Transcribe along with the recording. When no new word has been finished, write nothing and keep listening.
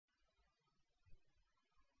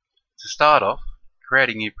To start off, create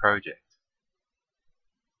a new project.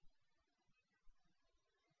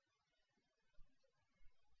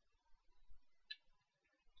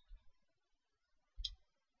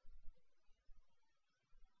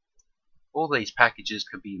 All these packages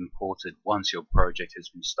can be imported once your project has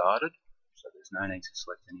been started, so there's no need to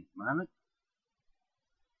select any at the moment.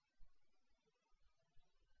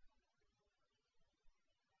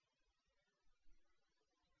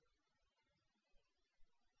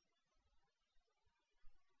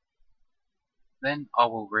 Then I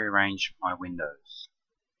will rearrange my windows.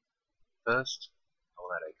 First, I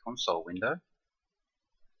will add a console window.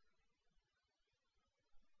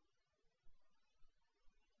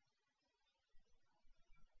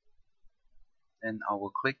 Then I will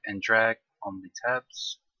click and drag on the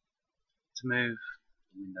tabs to move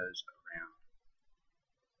the windows around.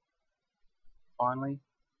 Finally,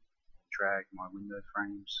 drag my window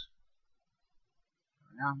frames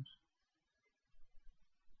around.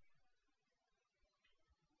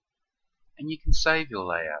 And you can save your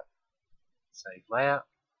layout. Save layout.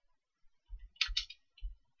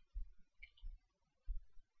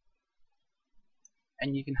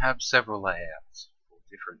 And you can have several layouts for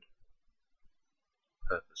different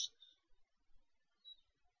purposes.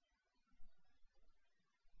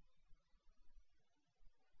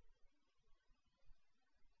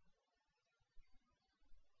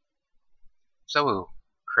 So we'll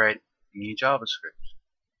create a new JavaScript.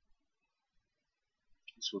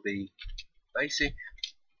 This will be basic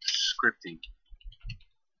scripting.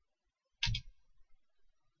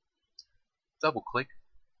 Double click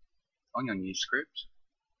on your new script,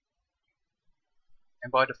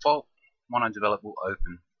 and by default MonoDevelop will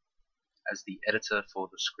open as the editor for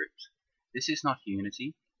the script. This is not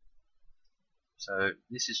Unity, so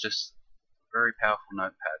this is just a very powerful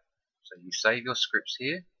notepad. So you save your scripts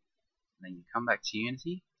here, and then you come back to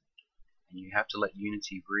Unity, and you have to let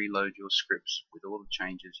Unity reload your scripts with all the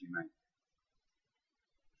changes you make.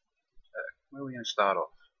 So where are we going to start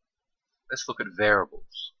off? Let's look at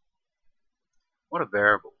variables. What are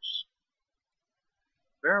variables?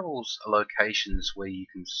 Variables are locations where you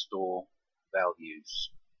can store values.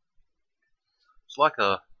 It's like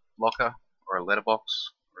a locker or a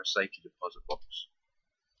letterbox or a safety deposit box.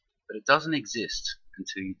 But it doesn't exist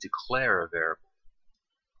until you declare a variable.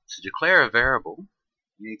 To declare a variable,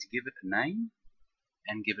 you need to give it a name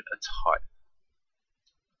and give it a type.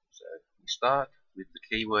 So we start with the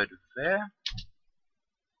keyword var,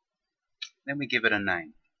 then we give it a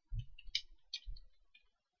name.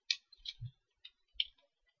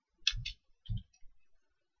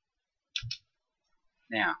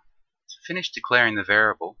 Now, to finish declaring the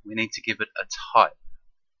variable, we need to give it a type.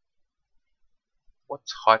 What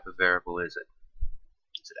type of variable is it?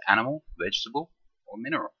 Is it animal, vegetable, or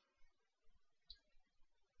mineral?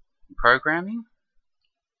 In programming,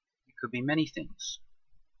 it could be many things.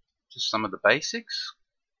 Just some of the basics.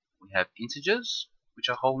 We have integers, which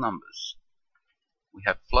are whole numbers. We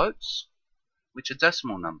have floats, which are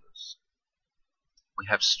decimal numbers. We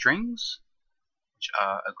have strings, which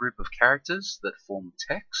are a group of characters that form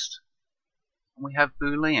text. And we have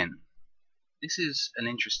Boolean. This is an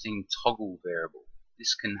interesting toggle variable.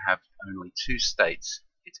 This can have only two states.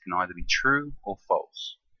 It can either be true or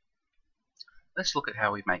false. Let's look at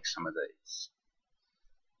how we make some of these.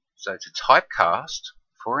 So to typecast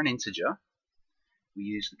for an integer, we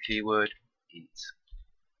use the keyword int.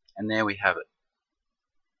 And there we have it.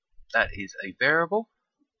 That is a variable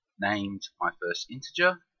named my first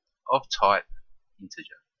integer of type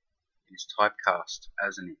integer. It is typecast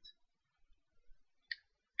as an int.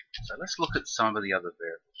 So let's look at some of the other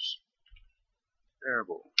variables.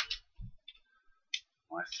 Variable,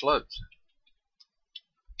 my float.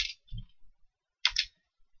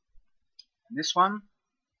 And this one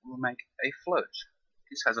will make a float.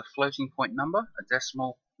 This has a floating point number, a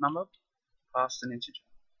decimal number, past an integer.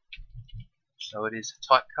 So it is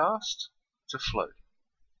typecast to float.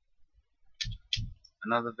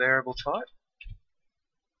 Another variable type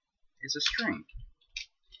is a string.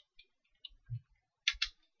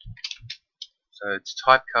 So to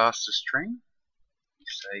typecast a string, you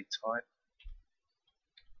say type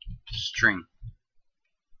string.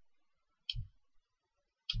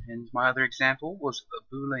 And my other example was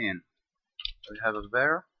a Boolean. So we have a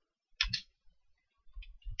var,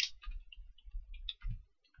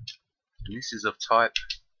 and this is of type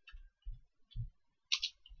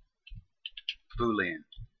Boolean.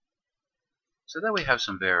 So there we have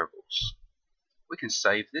some variables. We can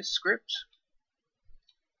save this script.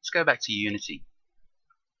 Let's go back to Unity.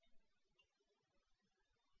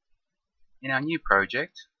 In our new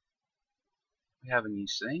project, we have a new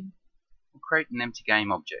scene. We'll create an empty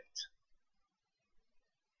game object.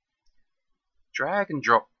 drag and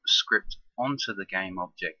drop the script onto the game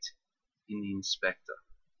object in the inspector.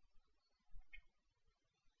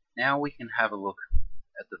 Now we can have a look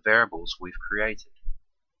at the variables we've created.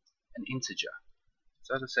 An integer.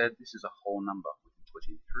 So as I said, this is a whole number. We can put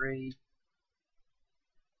in 3,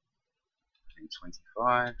 put in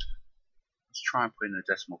 25. Let's try and put in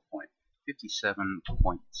a decimal point. 57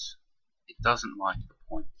 points. It doesn't like the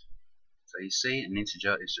point. So you see, an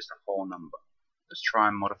integer is just a whole number. Let's try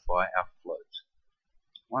and modify our float.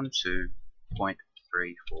 12.34,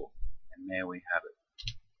 and there we have it.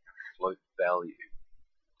 Our float value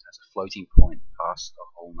as a floating point past a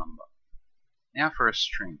whole number. Now for a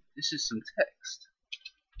string. This is some text.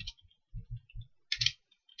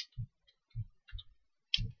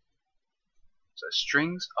 So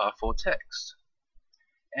strings are for text.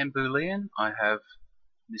 And Boolean I have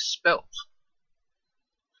misspelt.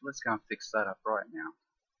 So let's go and fix that up right now.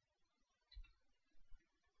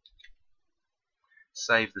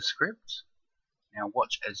 Save the script. Now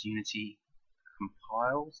watch as Unity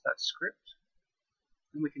compiles that script.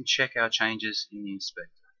 And we can check our changes in the inspector.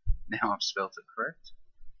 Now I've spelt it correct.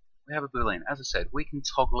 We have a Boolean. As I said, we can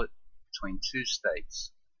toggle it between two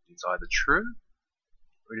states. It's either true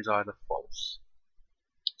or it is either false.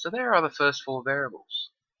 So there are the first four variables.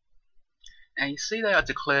 Now you see they are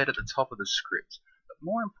declared at the top of the script, but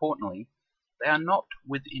more importantly, they are not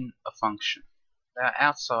within a function. They are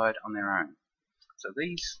outside on their own. So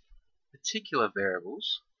these particular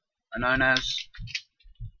variables are known as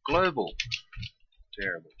global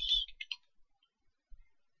variables.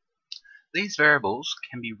 These variables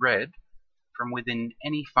can be read from within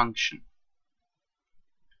any function.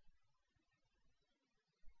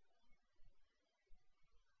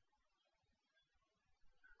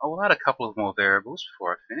 I will add a couple of more variables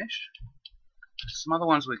before I finish. Some other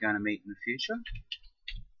ones we're going to meet in the future.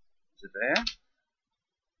 So there.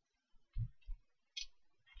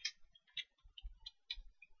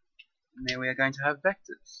 And there we are going to have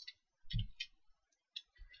vectors.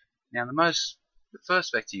 Now the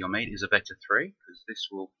first vector you'll meet is a vector 3, because this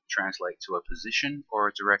will translate to a position or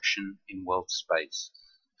a direction in world space.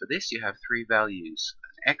 For this you have three values,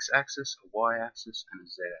 an x-axis, a y-axis, and a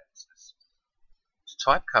z-axis. To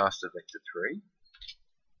typecast a vector 3,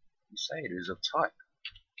 you say it is of type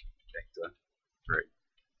vector 3.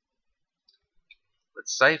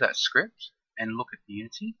 Let's save that script and look at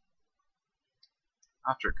Unity.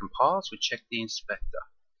 After it compiles, we check the inspector.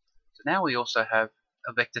 So now we also have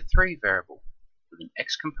a vector 3 variable with an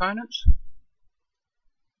x component,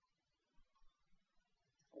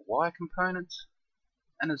 a y component,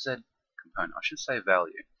 and a z component. I should say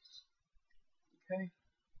value. Okay.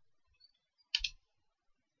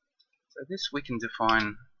 So this we can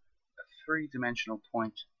define a three-dimensional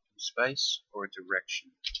point in space or a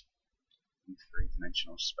direction in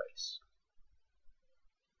three-dimensional space.